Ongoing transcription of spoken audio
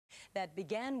that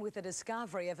began with the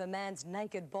discovery of a man's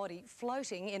naked body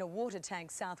floating in a water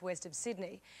tank southwest of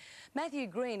Sydney. Matthew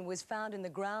Green was found in the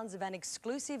grounds of an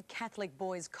exclusive Catholic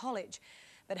boys' college.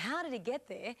 But how did he get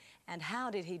there and how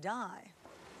did he die?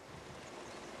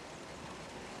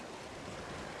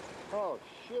 Oh,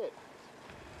 shit.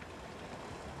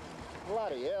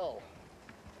 Bloody hell.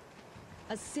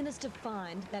 A sinister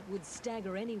find that would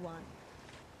stagger anyone.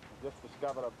 Just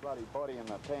discovered a bloody body in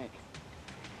the tank.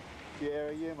 Yeah,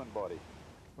 a human body.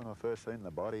 When I first seen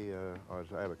the body, I was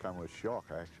overcome with shock,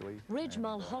 actually. Reg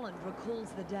Mulholland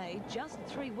recalls the day just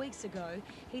 3 weeks ago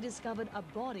he discovered a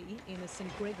body in a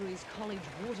St Gregory's College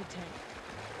water tank.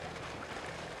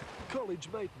 College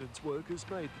maintenance workers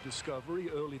made the discovery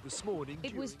early this morning.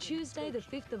 It was Tuesday the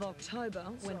 5th of October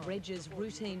when Reg's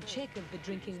routine check of the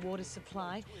drinking water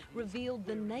supply revealed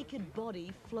the naked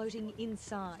body floating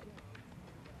inside.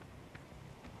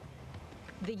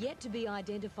 The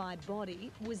yet-to-be-identified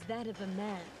body was that of a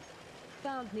man.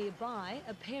 Found nearby,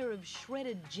 a pair of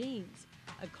shredded jeans,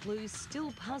 a clue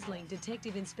still puzzling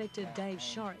Detective Inspector Dave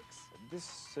Shorrocks. This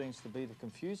seems to be the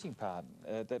confusing part,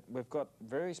 that we've got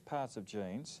various parts of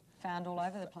jeans. Found all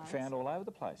over the place. Found all over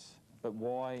the place. But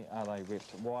why are they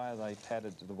ripped? Why are they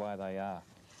tattered the way they are?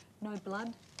 No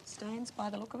blood stains by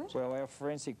the look of it? Well, our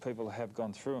forensic people have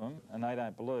gone through them and they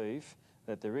don't believe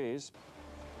that there is.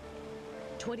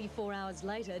 24 hours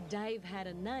later, Dave had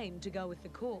a name to go with the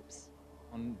corpse.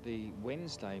 On the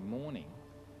Wednesday morning,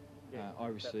 I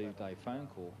received a phone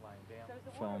call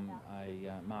from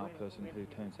a male person who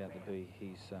turns out to be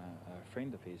his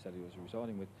friend of his that he was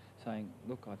residing with, saying,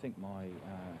 look, I think my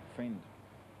friend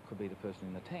could be the person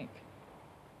in the tank.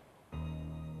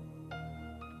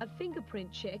 A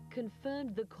fingerprint check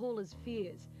confirmed the caller's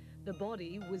fears. The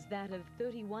body was that of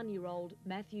 31-year-old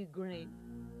Matthew Green.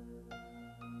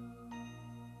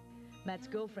 Matt's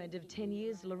girlfriend of 10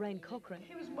 years, Lorraine Cochrane.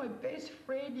 He was my best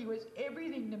friend, he was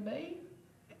everything to me.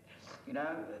 You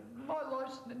know, my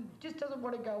life just doesn't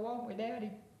want to go on without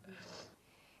him.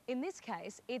 In this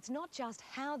case, it's not just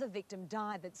how the victim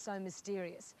died that's so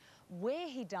mysterious. Where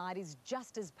he died is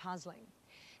just as puzzling.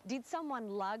 Did someone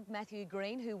lug Matthew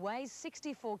Green, who weighs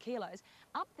 64 kilos,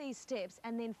 up these steps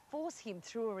and then force him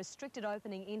through a restricted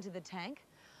opening into the tank?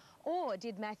 Or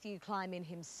did Matthew climb in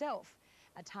himself?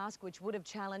 A task which would have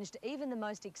challenged even the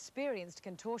most experienced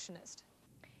contortionist.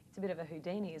 It's a bit of a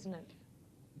Houdini, isn't it?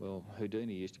 Well,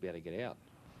 Houdini used to be able to get out.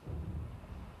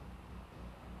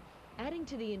 Adding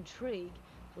to the intrigue,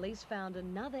 police found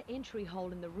another entry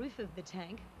hole in the roof of the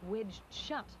tank, wedged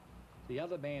shut. The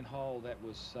other manhole that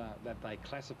was that they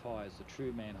classify as the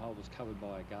true manhole was covered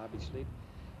by a garbage lid.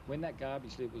 When that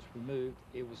garbage lid was removed,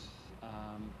 it was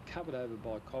covered over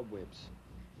by cobwebs.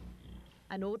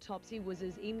 An autopsy was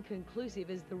as inconclusive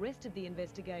as the rest of the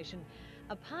investigation,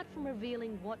 apart from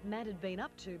revealing what Matt had been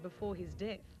up to before his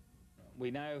death.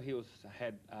 We know he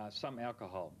had some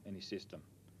alcohol in his system.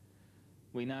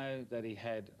 We know that he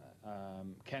had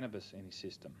cannabis in his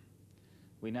system.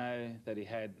 We know that he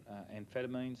had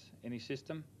amphetamines in his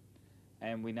system,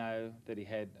 and we know that he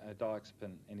had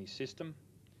dioxepin in his system.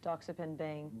 Dioxepin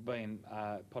being? Being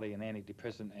probably an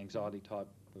antidepressant, anxiety type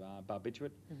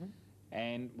barbiturate. Mm-hmm.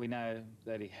 And we know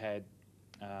that he had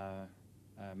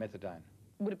methadone.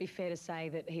 Would it be fair to say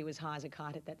that he was high as a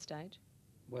kite at that stage?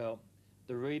 Well,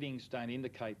 the readings don't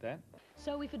indicate that.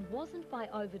 So if it wasn't by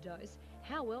overdose,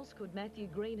 how else could Matthew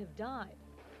Green have died?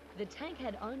 The tank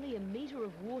had only 1 metre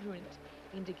of water in it,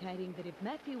 indicating that if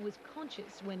Matthew was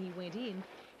conscious when he went in,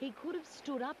 he could have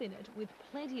stood up in it with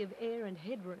plenty of air and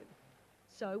headroom.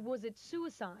 So was it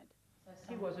suicide?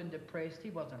 He wasn't depressed, he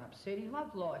wasn't upset, he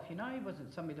loved life, you know, he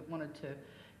wasn't somebody that wanted to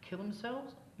kill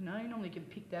themselves, you know, you normally can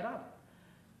pick that up.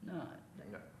 No,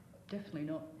 definitely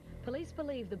not. Police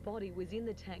believe the body was in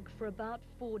the tank for about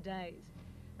 4 days.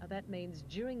 Now that means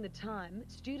during the time,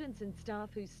 students and staff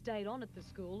who stayed on at the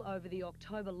school over the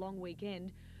October long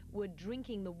weekend were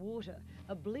drinking the water,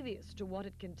 oblivious to what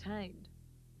it contained.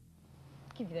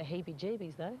 Give you the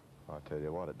heebie-jeebies though. I tell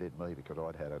you what, it did me because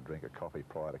I'd had a drink of coffee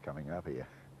prior to coming up here.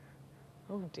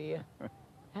 Oh dear.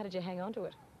 How did you hang on to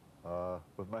it?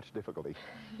 With much difficulty.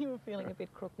 You were feeling a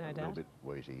bit crook, no doubt. A little bit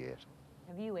wheezy, yes.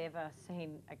 Have you ever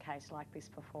seen a case like this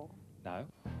before? No.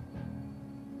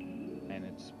 And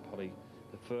it's probably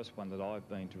the first one that I've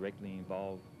been directly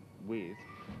involved with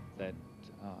that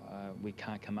we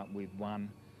can't come up with one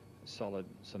solid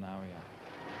scenario.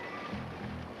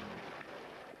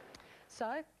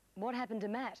 So, what happened to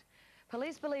Matt?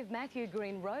 Police believe Matthew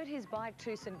Green rode his bike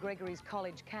to St Gregory's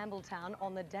College, Campbelltown,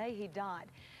 on the day he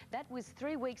died. That was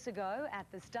 3 weeks ago at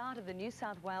the start of the New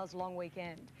South Wales long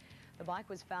weekend. The bike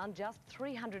was found just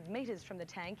 300 metres from the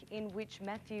tank in which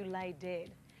Matthew lay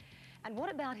dead. And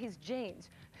what about his genes?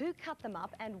 Who cut them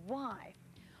up and why?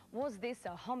 Was this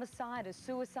a homicide, a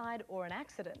suicide or an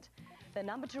accident? The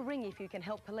number to ring if you can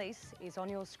help police is on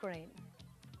your screen.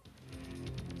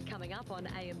 Coming up on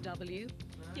AMW.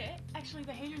 Yeah, actually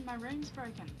the heater in my room's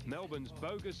broken. Melbourne's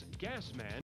bogus gas man